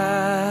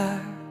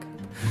back,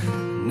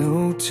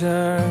 no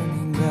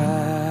turning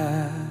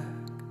back.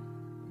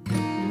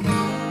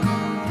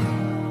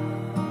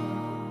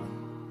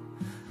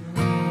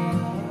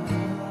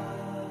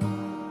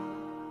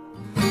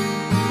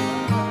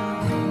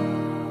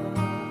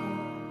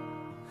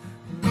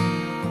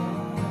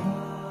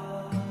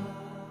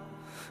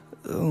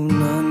 Though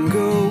none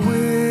go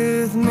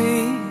with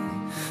me,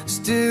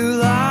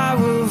 still I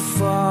will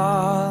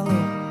follow.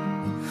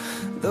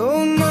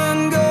 Though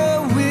none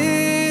go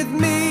with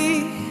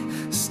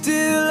me,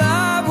 still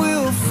I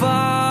will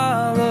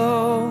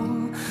follow.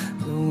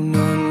 Though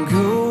none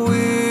go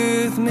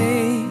with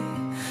me,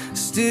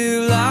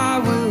 still I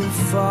will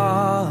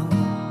follow.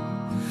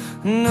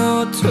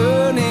 No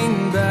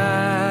turning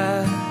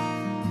back,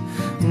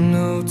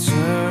 no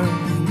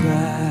turning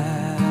back.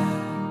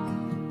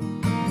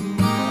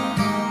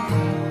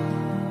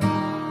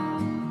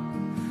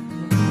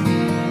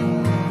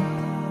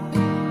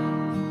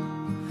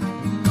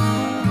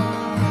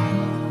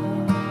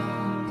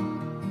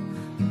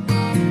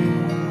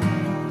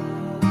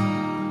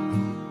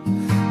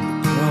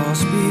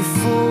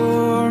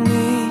 Before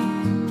me,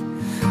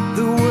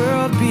 the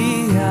world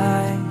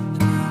behind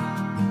me.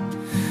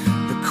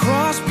 The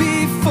cross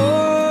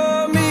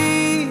before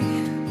me,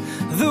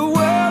 the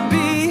world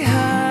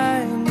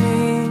behind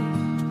me.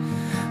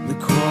 The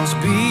cross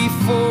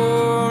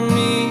before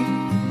me,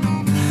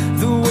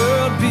 the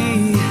world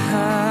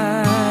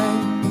behind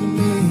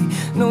me.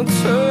 No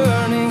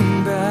turning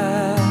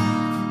back,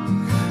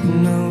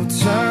 no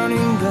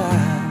turning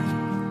back.